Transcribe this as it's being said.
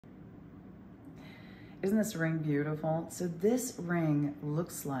Isn't this ring beautiful? So this ring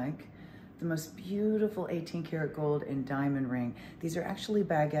looks like the most beautiful 18 karat gold and diamond ring. These are actually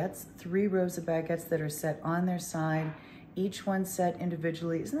baguettes, 3 rows of baguettes that are set on their side, each one set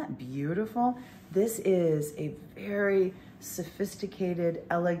individually. Isn't that beautiful? This is a very sophisticated,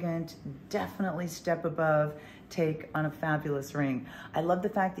 elegant, definitely step above take on a fabulous ring. I love the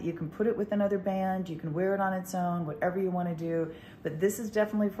fact that you can put it with another band, you can wear it on its own, whatever you want to do, but this is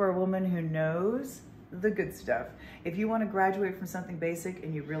definitely for a woman who knows the good stuff. If you want to graduate from something basic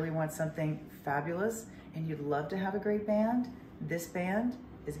and you really want something fabulous and you'd love to have a great band, this band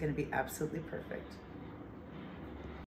is going to be absolutely perfect.